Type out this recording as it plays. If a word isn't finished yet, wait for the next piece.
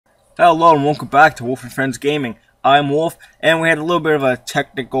Hello and welcome back to Wolf and Friends Gaming. I'm Wolf, and we had a little bit of a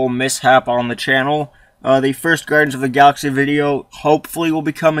technical mishap on the channel. The first Guardians of the Galaxy video hopefully will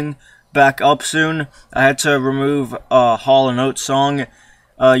be coming back up soon. I had to remove a Hall & Oates song,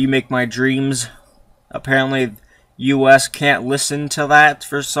 You Make My Dreams. Apparently, US can't listen to that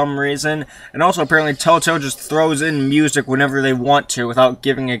for some reason. And also, apparently, Telltale just throws in music whenever they want to without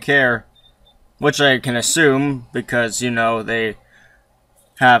giving a care. Which I can assume, because, you know, they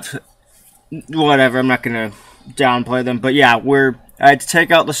have... whatever, I'm not gonna downplay them, but yeah, I had to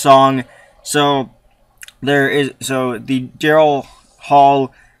take out the song, so the Hall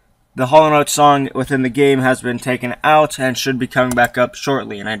 & Oates song within the game has been taken out and should be coming back up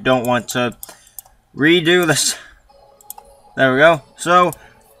shortly, and I don't want to redo this. There we go. So,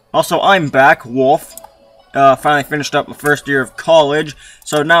 also I'm back, Wolf. Finally finished up my first year of college,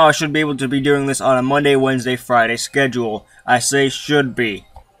 so now I should be able to be doing this on a Monday, Wednesday, Friday schedule. I say should be.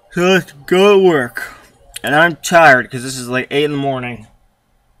 So let's go to work. And I'm tired because this is like 8 in the morning.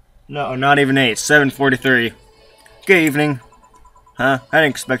 No, not even 8. 7:43. Good evening. Huh? I didn't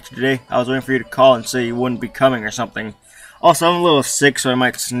expect you today. I was waiting for you to call and say you wouldn't be coming or something. Also, I'm a little sick, so I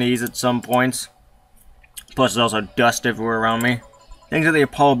might sneeze at some points. Plus, there's also dust everywhere around me. Things at the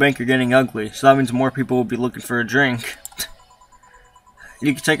Apollo Bank are getting ugly, so that means more people will be looking for a drink.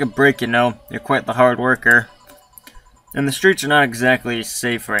 You can take a break, you know. You're quite the hard worker. And the streets are not exactly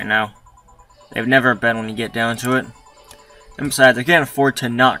safe right now. They've never been when you get down to it. And besides, I can't afford to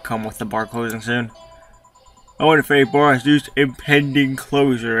not come with the bar closing soon. I wonder if any bar has used impending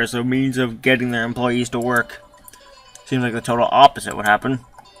closure as a means of getting their employees to work. Seems like the total opposite would happen.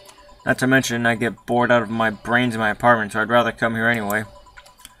 Not to mention, I get bored out of my brains in my apartment, so I'd rather come here anyway.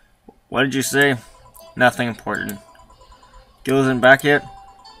 What did you say? Nothing important. Gil isn't back yet?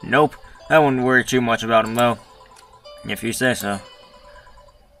 Nope. I wouldn't worry too much about him, though. If you say so.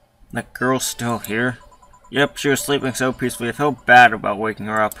 That girl's still here? Yep, she was sleeping so peacefully, I felt bad about waking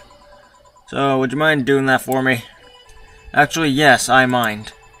her up. So, would you mind doing that for me? Actually, yes, I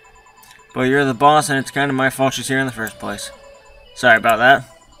mind. But you're the boss, and it's kind of my fault she's here in the first place. Sorry about that.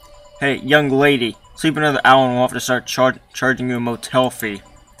 Hey, young lady, sleep another hour and we'll have to start charging you a motel fee.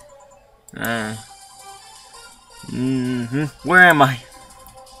 Where am I?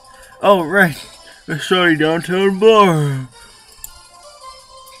 Oh, right. A sunny downtown bar.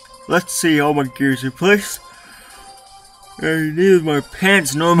 Let's see, all my gears in place. Neither my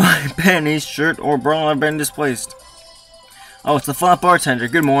pants nor my panties, shirt, or bra have been displaced. Oh, it's the flat bartender.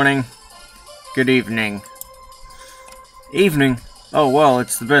 Good morning. Good evening. Evening? Oh, well,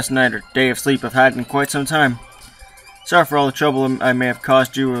 it's the best night or day of sleep I've had in quite some time. Sorry for all the trouble I may have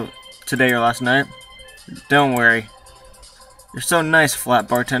caused you today or last night. Don't worry. You're so nice, flat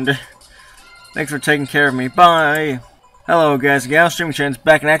bartender. Thanks for taking care of me. Bye! Hello, guys and gals. Streaming Chan's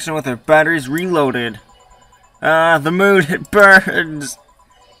back in action with our batteries reloaded. The mood, it burns!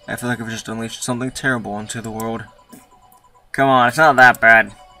 I feel like I've just unleashed something terrible into the world. Come on, it's not that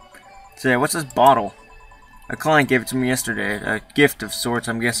bad. Say, what's this bottle? A client gave it to me yesterday. A gift of sorts,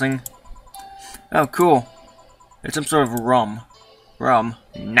 I'm guessing. Oh, cool. It's some sort of rum. Rum.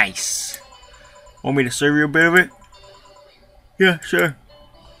 Nice. Want me to serve you a bit of it? Yeah, sure.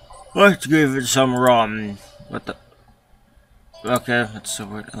 Let's give it some rum. What the? Okay, that's the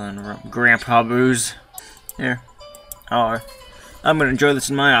word. Grandpa booze. Here. Oh, I'm gonna enjoy this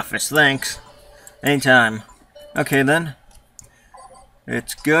in my office. Thanks. Anytime. Okay then.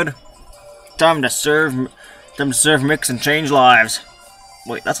 It's good. Time to serve, mix, and change lives.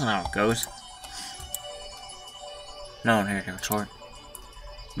 Wait, that's not how it goes. No one here to retort.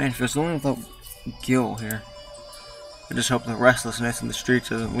 Man, it feels lonely without Gil here. I just hope the restlessness in the streets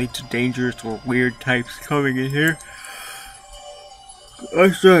doesn't lead to dangerous or weird types coming in here.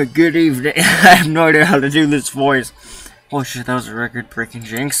 I said good evening. I have no idea how to do this voice. Oh shit, that was a record-breaking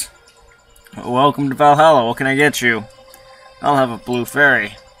jinx. Welcome to Valhalla. What can I get you? I'll have a blue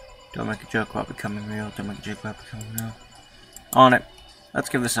fairy. Don't make a joke about becoming real. Don't make a joke about becoming real. On it. Let's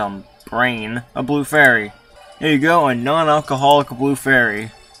give this brain a blue fairy. Here you go, a non-alcoholic blue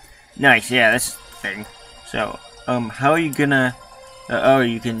fairy. Nice, yeah, this thing. So, how are you gonna... oh,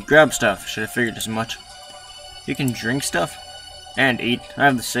 you can grab stuff. Should have figured as much. You can drink stuff? And eat. I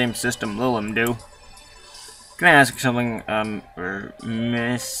have the same system Lilim do. Can I ask you something,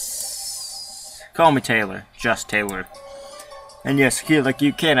 Miss... Call me Taylor. Just Taylor. And yes, here, like,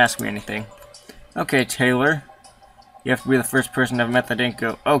 you can't ask me anything. Okay, Taylor. You have to be the first person I've met that didn't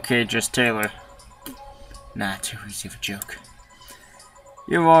go, okay, just Taylor. Nah, too easy of a joke.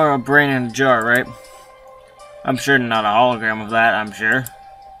 You are a brain in a jar, right? I'm sure not a hologram of that, I'm sure.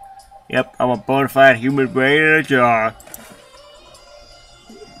 Yep, I'm a bona fide human brain in a jar.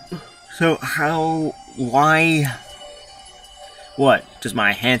 So, why? What? Does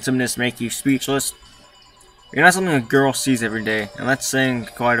my handsomeness make you speechless? You're not something a girl sees every day, and that's saying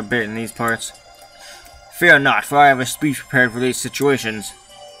quite a bit in these parts. Fear not, for I have a speech prepared for these situations.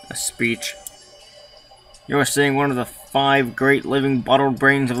 A speech. You are seeing one of the 5 great living bottled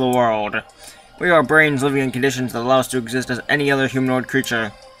brains of the world. We are brains living in conditions that allow us to exist as any other humanoid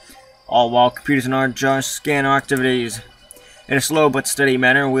creature, all while computers in our jars scan our activities. In a slow but steady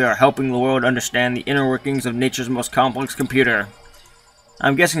manner, we are helping the world understand the inner workings of nature's most complex computer.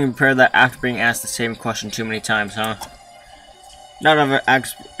 I'm guessing you prepared that after being asked the same question too many times, huh? Not out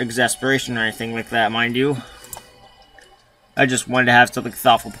of exasperation or anything like that, mind you. I just wanted to have something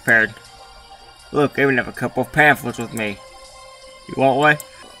thoughtful prepared. Look, I even have a couple of pamphlets with me. You want one?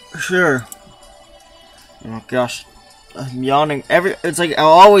 Sure. Oh gosh, I'm yawning. It's like I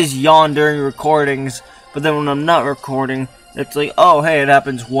always yawn during recordings, but then when I'm not recording, it's like, oh hey, it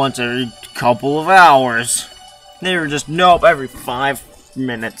happens once every couple of hours. They were just, nope, every 5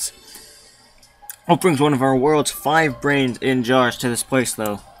 minutes. What brings one of our world's 5 brains in jars to this place,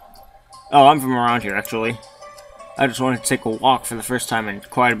 though? Oh, I'm from around here, actually. I just wanted to take a walk for the first time in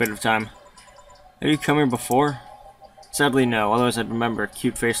quite a bit of time. Have you come here before? Sadly, no, otherwise I'd remember a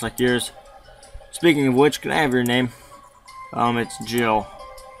cute face like yours. Speaking of which, can I have your name? It's Jill.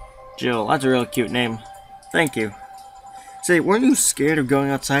 Jill, that's a really cute name. Thank you. Say, weren't you scared of going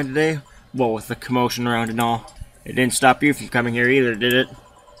outside today? Well, with the commotion around and all. It didn't stop you from coming here either, did it?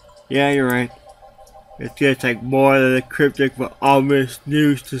 Yeah, you're right. It did take more than the cryptic but ominous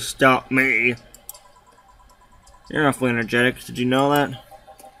news to stop me. You're awfully energetic, did you know that?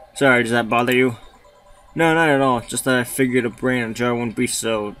 Sorry, does that bother you? No, not at all, just that I figured a brain in a jar wouldn't be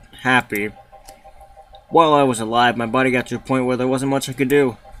so happy. While I was alive, my body got to a point where there wasn't much I could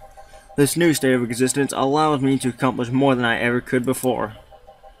do. This new state of existence allows me to accomplish more than I ever could before.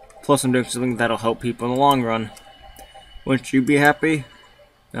 Plus, I'm doing something that'll help people in the long run. Wouldn't you be happy?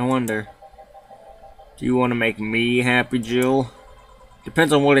 I wonder. Do you want to make me happy, Jill?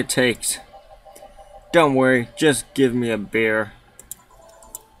 Depends on what it takes. Don't worry, just give me a beer.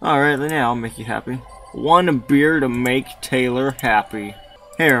 Alright, then yeah, I'll make you happy. 1 beer to make Taylor happy.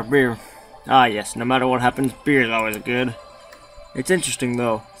 Here, beer. Ah yes, no matter what happens, beer is always good. It's interesting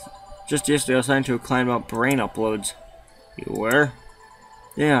though. Just yesterday I was talking to a client about brain uploads. You were?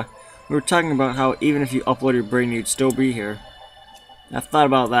 Yeah, we were talking about how even if you upload your brain, you'd still be here. I've thought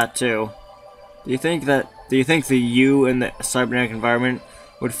about that too. Do you think the you in the cybernetic environment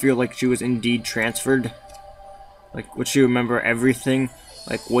would feel like she was indeed transferred? Like, would she remember everything?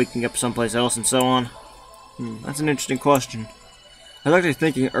 Like waking up someplace else and so on? That's an interesting question. I was actually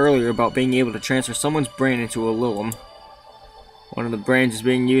thinking earlier about being able to transfer someone's brain into a Lilum. One of the brains is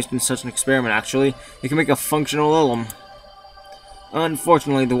being used in such an experiment, actually. It can make a functional Lilum.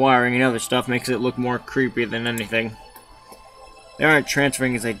 Unfortunately, the wiring and other stuff makes it look more creepy than anything. They aren't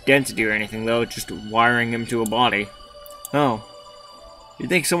transferring his identity or anything, though, just wiring him to a body. Oh. You'd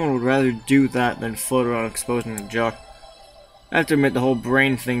think someone would rather do that than float around exposed in a jar. I have to admit, the whole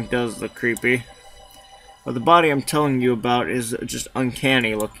brain thing does look creepy. But the body I'm telling you about is just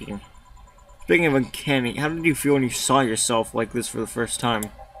uncanny looking. Speaking of uncanny, how did you feel when you saw yourself like this for the first time?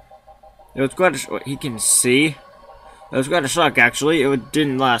 It was quite a he can see? It was quite a shock, actually. It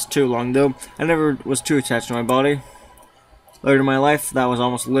didn't last too long, though. I never was too attached to my body. Later in my life, that was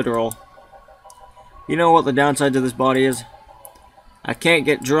almost literal. You know what the downside to this body is? I can't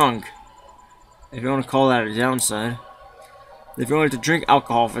get drunk. If you want to call that a downside. If you wanted to drink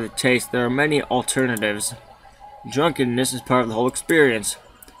alcohol for the taste, there are many alternatives. Drunkenness is part of the whole experience.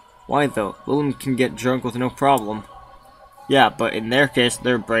 Why though? Lilum can get drunk with no problem. Yeah, but in their case,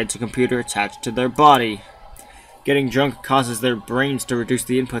 their brain's a computer attached to their body. Getting drunk causes their brains to reduce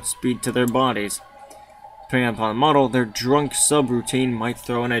the input speed to their bodies. Depending upon the model, their drunk subroutine might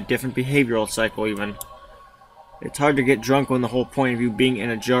throw in a different behavioral cycle even. It's hard to get drunk when the whole point of you being in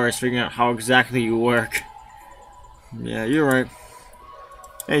a jar is figuring out how exactly you work. Yeah, you're right.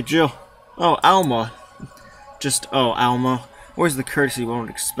 Hey, Jill. Oh, Alma. Alma. Where's the courtesy one would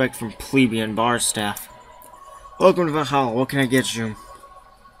expect from plebeian bar staff? Welcome to Valhalla. What can I get you?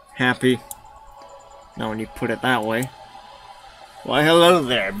 Happy. Not when you put it that way. Why, hello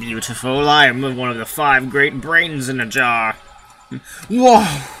there, beautiful. I am one of the 5 great brains in a jar.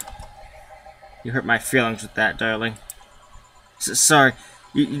 Whoa! You hurt my feelings with that, darling. Sorry,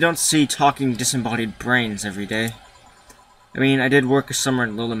 you don't see talking disembodied brains every day. I mean, I did work a summer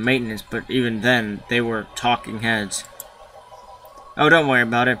in Lilum maintenance, but even then, they were talking heads. Oh, don't worry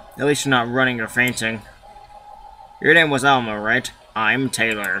about it. At least you're not running or fainting. Your name was Alma, right? I'm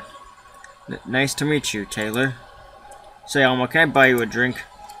Taylor. Nice to meet you, Taylor. Say, Alma, can I buy you a drink?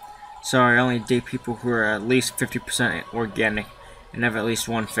 Sorry, I only date people who are at least 50% organic and have at least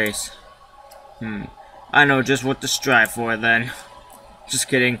one face. I know just what to strive for then. Just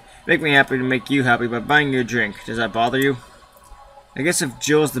kidding. Make me happy to make you happy by buying you a drink. Does that bother you? I guess if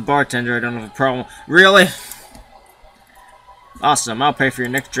Jill's the bartender, I don't have a problem. Really? Awesome, I'll pay for your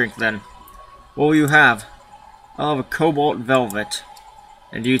next drink then. What will you have? I'll have a cobalt velvet.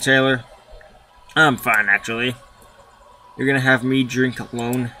 And you, Taylor? I'm fine, actually. You're gonna have me drink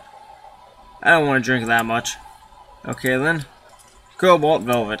alone? I don't want to drink that much. Okay then. Cobalt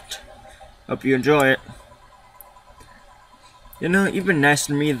velvet. Hope you enjoy it. You know, you've been nicer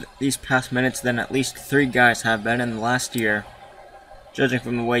to me these past minutes than at least 3 guys have been in the last year. Judging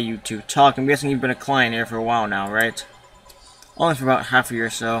from the way you two talk, I'm guessing you've been a client here for a while now, right? Only for about half a year or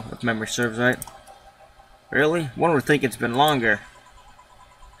so, if memory serves right. Really? One would think it's been longer.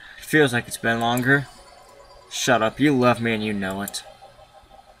 It feels like it's been longer. Shut up, you love me and you know it.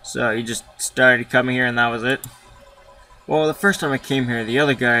 So, you just started coming here and that was it? Well, the first time I came here, the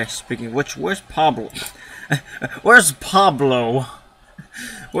other guy, speaking of which, where's Pablo? Where's Pablo?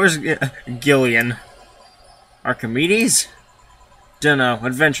 Where's Gillian? Archimedes? Dunno,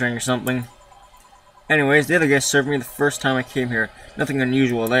 adventuring or something. Anyways, the other guy served me the first time I came here. Nothing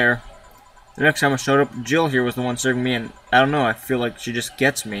unusual there. The next time I showed up, Jill here was the one serving me, and I don't know, I feel like she just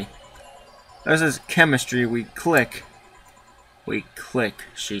gets me. There's this chemistry, we click. We click,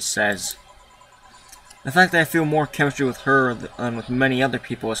 she says. The fact that I feel more chemistry with her than with many other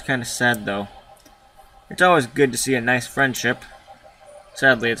people is kind of sad, though. It's always good to see a nice friendship.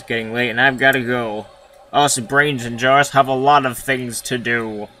 Sadly, it's getting late, and I've got to go. Us brains and jars have a lot of things to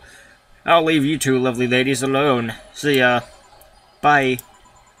do. I'll leave you two lovely ladies alone. See ya. Bye.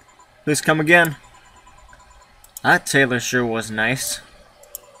 Please come again. That Taylor sure was nice.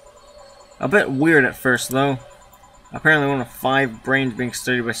 A bit weird at first, though. Apparently one of 5 brains being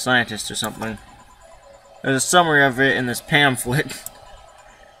studied by scientists or something. There's a summary of it in this pamphlet.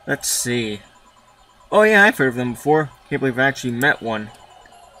 Let's see. Oh yeah, I've heard of them before. Can't believe I actually met one.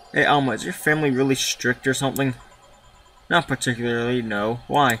 Hey Alma, is your family really strict or something? Not particularly, no.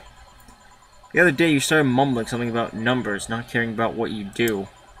 Why? The other day you started mumbling something about numbers, not caring about what you do.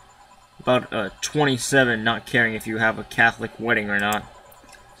 About 27 not caring if you have a Catholic wedding or not.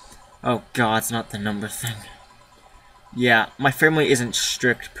 Oh god, it's not the number thing. Yeah, my family isn't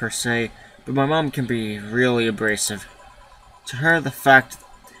strict per se, but my mom can be really abrasive. To her, the fact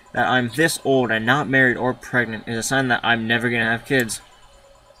that I'm this old and not married or pregnant is a sign that I'm never gonna have kids.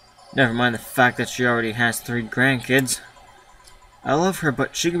 Never mind the fact that she already has 3 grandkids. I love her,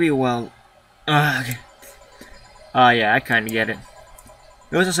 but she can be, well... Ugh. Yeah, I kinda get it.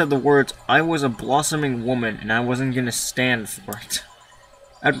 They also said the words, I was a blossoming woman and I wasn't gonna stand for it.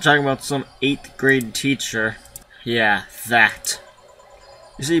 I'm talking about some 8th grade teacher. Yeah, that.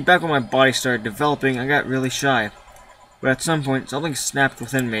 You see, back when my body started developing, I got really shy. But at some point, something snapped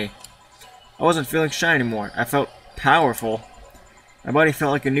within me. I wasn't feeling shy anymore. I felt powerful. My body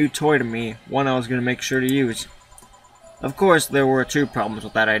felt like a new toy to me, one I was going to make sure to use. Of course, there were 2 problems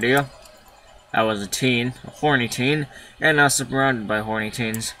with that idea. I was a teen, a horny teen, and now surrounded by horny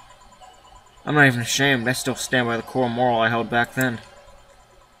teens. I'm not even ashamed, I still stand by the core moral I held back then.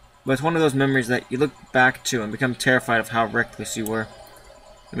 But it's one of those memories that you look back to and become terrified of how reckless you were.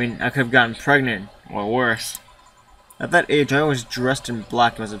 I mean, I could have gotten pregnant, or worse. At that age, I always dressed in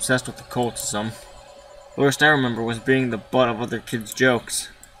black and was obsessed with occultism. The worst I remember was being the butt of other kids' jokes.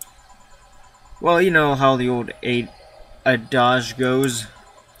 Well, you know how the old adage goes.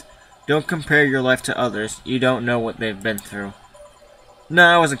 Don't compare your life to others, you don't know what they've been through. No,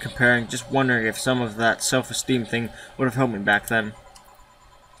 I wasn't comparing, just wondering if some of that self-esteem thing would have helped me back then.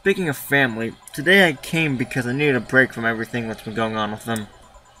 Speaking of family, today I came because I needed a break from everything that's been going on with them.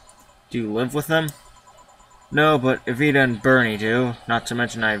 Do you live with them? No, but Evita and Bernie do, not to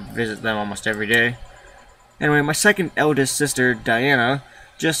mention I visit them almost every day. Anyway, my second eldest sister, Diana,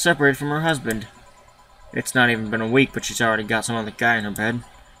 just separated from her husband. It's not even been a week, but she's already got some other guy in her bed.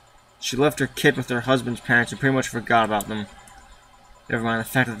 She left her kid with her husband's parents and pretty much forgot about them. Never mind the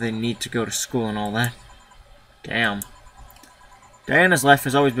fact that they need to go to school and all that. Damn. Diana's life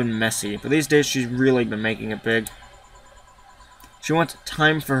has always been messy, but these days she's really been making it big. She wants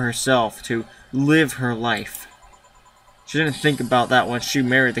time for herself, to live her life. She didn't think about that when she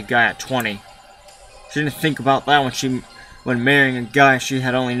married the guy at 20. She didn't think about that when marrying a guy she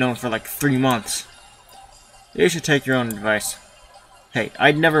had only known for like 3 months. You should take your own advice. Hey,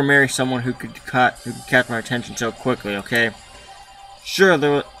 I'd never marry someone who could catch my attention so quickly, okay? Sure,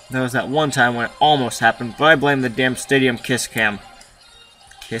 there was that one time when it almost happened, but I blame the damn stadium kiss cam.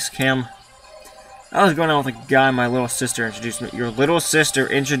 Kiss cam? I was going out with a guy my little sister introduced me. Your little sister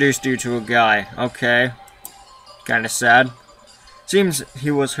introduced you to a guy. Okay. Kinda sad. Seems he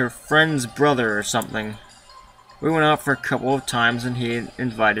was her friend's brother or something. We went out for a couple of times and he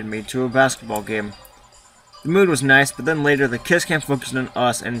invited me to a basketball game. The mood was nice, but then later the kiss cam focused on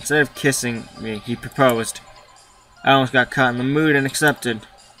us, and instead of kissing me, he proposed. I almost got caught in the mood and accepted.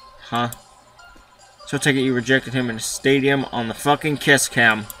 Huh? So take it you rejected him in a stadium on the fucking kiss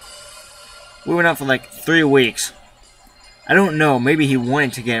cam. We went out for like 3 weeks. I don't know, maybe he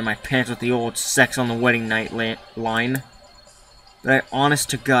wanted to get in my pants with the old sex on the wedding night line. But I honest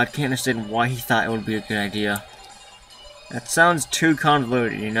to God can't understand why he thought it would be a good idea. That sounds too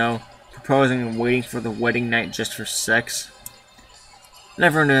convoluted, you know? Proposing and waiting for the wedding night just for sex.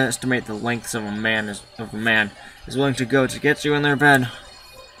 Never underestimate the lengths of a man is willing to go to get you in their bed.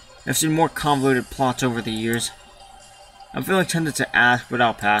 I've seen more convoluted plots over the years. I'm feeling tempted to ask, but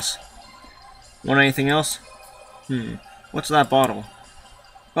I'll pass. Want anything else? What's that bottle?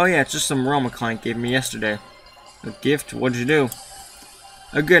 Oh yeah, it's just some rum a client gave me yesterday. A gift? What'd you do?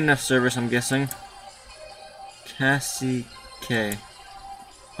 A good enough service, I'm guessing. Cassie K.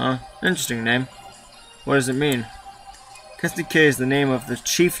 Huh? Interesting name. What does it mean? Cassie K is the name of the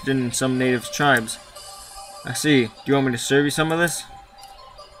chieftain in some native tribes. I see. Do you want me to serve you some of this?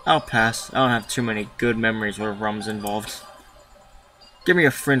 I'll pass. I don't have too many good memories where rum's involved. Give me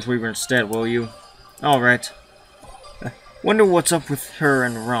a French weaver instead, will you? Alright. Wonder what's up with her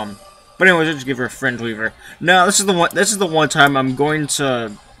and rum. But anyways, I'll just give her a French weaver. No, this is the one time I'm going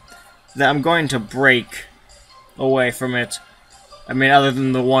to break away from it. I mean, other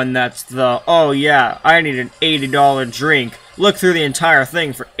than the one that's the, oh yeah, I need an $80 drink. Look through the entire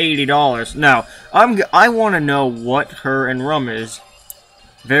thing for $80. No, I want to know what her and rum is.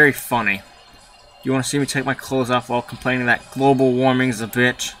 Very funny. You want to see me take my clothes off while complaining that global warming's a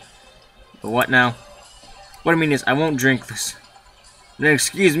bitch? But what now? What I mean is, I won't drink this. Then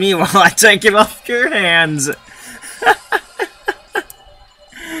excuse me while I take it off your hands.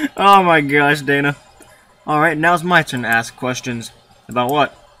 Oh my gosh, Dana. Alright, now's my turn to ask questions. About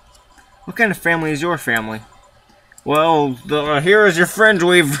what? What kind of family is your family? Well, here is your friend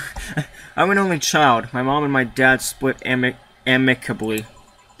we've... I'm an only child. My mom and my dad split amicably.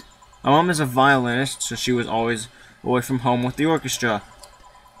 My mom is a violinist, so she was always away from home with the orchestra.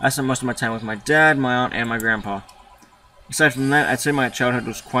 I spent most of my time with my dad, my aunt, and my grandpa. Aside from that, I'd say my childhood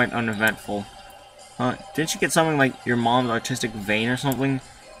was quite uneventful. Didn't you get something like your mom's artistic vein or something?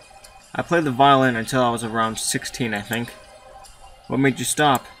 I played the violin until I was around 16, I think. What made you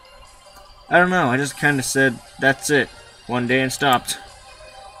stop? I don't know, I just kinda said, that's it, one day and stopped.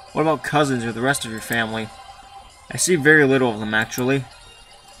 What about cousins or the rest of your family? I see very little of them, actually.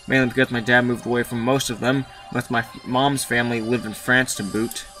 Mainly because my dad moved away from most of them, but my mom's family lived in France to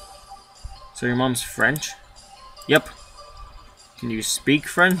boot. So your mom's French? Yep. Can you speak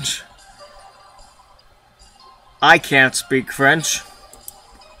French? I can't speak French.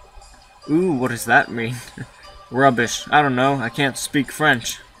 Ooh, what does that mean? Rubbish. I don't know. I can't speak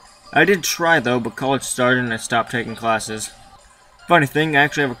French. I did try, though, but college started and I stopped taking classes. Funny thing, I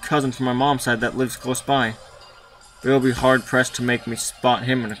actually have a cousin from my mom's side that lives close by. But it'll be hard-pressed to make me spot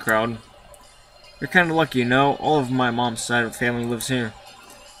him in a crowd. You're kinda lucky, you know. All of my mom's side of the family lives here.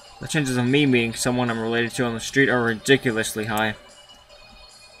 The chances of me meeting someone I'm related to on the street are ridiculously high.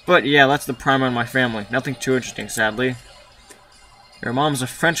 But yeah, that's the primer on my family. Nothing too interesting, sadly. Your mom's a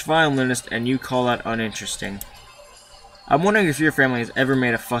French violinist, and you call that uninteresting. I'm wondering if your family has ever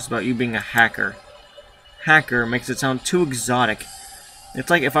made a fuss about you being a hacker. Hacker makes it sound too exotic. It's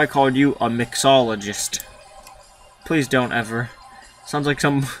like if I called you a mixologist. Please don't ever. Sounds like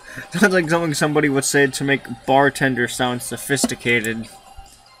something somebody would say to make bartender sound sophisticated.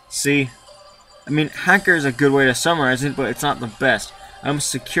 See? I mean, hacker is a good way to summarize it, but it's not the best. I'm a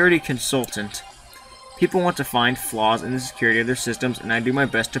security consultant. People want to find flaws in the security of their systems, and I do my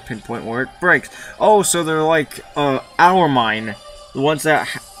best to pinpoint where it breaks. Oh, so they're like, our mine. The ones that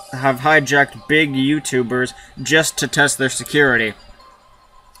have hijacked big YouTubers just to test their security.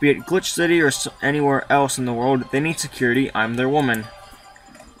 Be it Glitch City or anywhere else in the world, they need security, I'm their woman.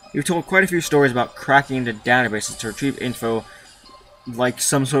 You've told quite a few stories about cracking into databases to retrieve info like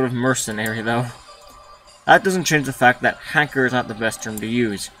some sort of mercenary, though. That doesn't change the fact that hacker is not the best term to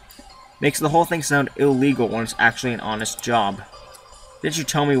use. Makes the whole thing sound illegal when it's actually an honest job. Didn't you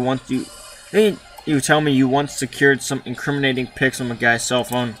tell me you once secured some incriminating pics from a guy's cell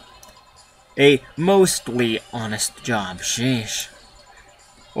phone? A mostly honest job, sheesh.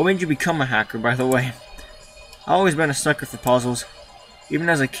 What made you become a hacker, by the way? I've always been a sucker for puzzles. Even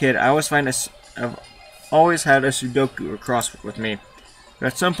as a kid, I've always had a Sudoku or crossword with me. But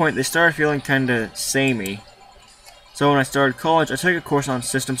at some point, they started feeling kinda samey. So when I started college, I took a course on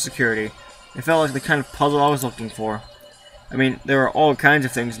system security. It felt like the kind of puzzle I was looking for. I mean, there are all kinds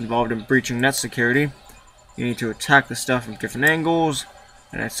of things involved in breaching net security. You need to attack the stuff from different angles,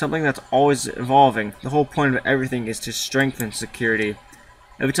 and it's something that's always evolving. The whole point of everything is to strengthen security.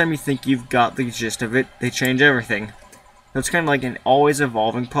 Every time you think you've got the gist of it, they change everything. So it's kind of like an always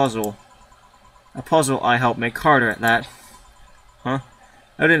evolving puzzle. A puzzle I help make harder at that. Huh?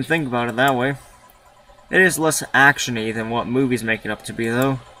 I didn't think about it that way. It is less action-y than what movies make it up to be,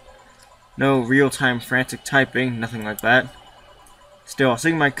 though. No real-time frantic typing, nothing like that. Still,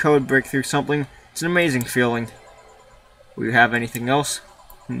 seeing my code break through something, it's an amazing feeling. Will you have anything else?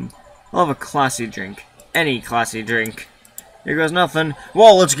 I'll have a classy drink. Any classy drink. Here goes nothing.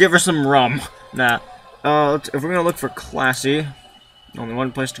 Well, let's give her some rum. Nah. If we're gonna look for classy, only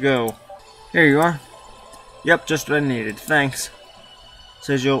one place to go. Here you are. Yep, just what I needed. Thanks.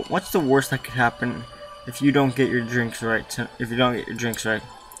 Says Joe, what's the worst that could happen if you don't get your drinks right?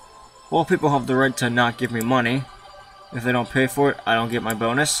 Well, people have the right to not give me money. If they don't pay for it, I don't get my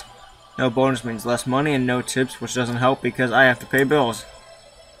bonus. No bonus means less money and no tips, which doesn't help because I have to pay bills.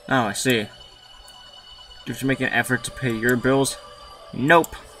 Oh, I see. Do you have to make an effort to pay your bills?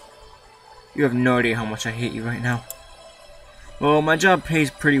 Nope. You have no idea how much I hate you right now. Well, my job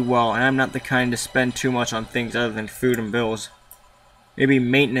pays pretty well, and I'm not the kind to spend too much on things other than food and bills. Maybe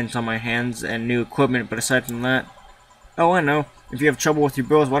maintenance on my hands and new equipment, but aside from that... Oh, I know. If you have trouble with your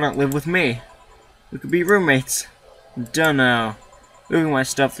bills, why not live with me? We could be roommates. Dunno. Moving my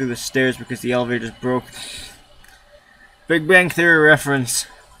stuff through the stairs because the elevator's broke. Big Bang Theory reference.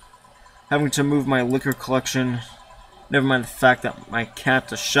 Having to move my liquor collection. Never mind the fact that my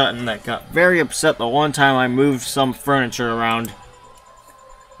cat's a shut-in that got very upset the one time I moved some furniture around.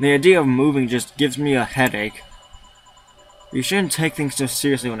 The idea of moving just gives me a headache. You shouldn't take things so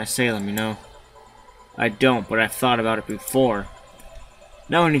seriously when I say them, you know. I don't, but I've thought about it before.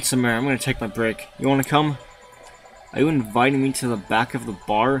 Now I need some air. I'm gonna take my break. You wanna come? Are you inviting me to the back of the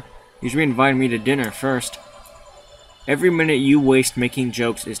bar? You should be inviting me to dinner first. Every minute you waste making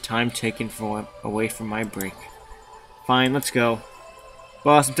jokes is time taken away from my break. Fine, let's go.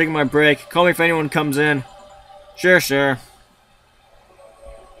 Boss, I'm taking my break. Call me if anyone comes in. Sure.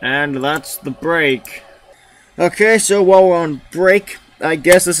 And that's the break. Okay, so while we're on break, I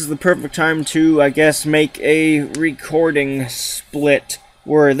guess this is the perfect time to, make a recording split,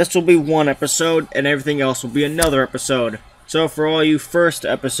 where this will be one episode, and everything else will be another episode. So for all you first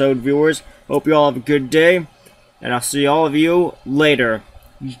episode viewers, hope you all have a good day, and I'll see all of you later.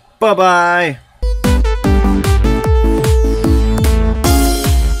 Bye-bye!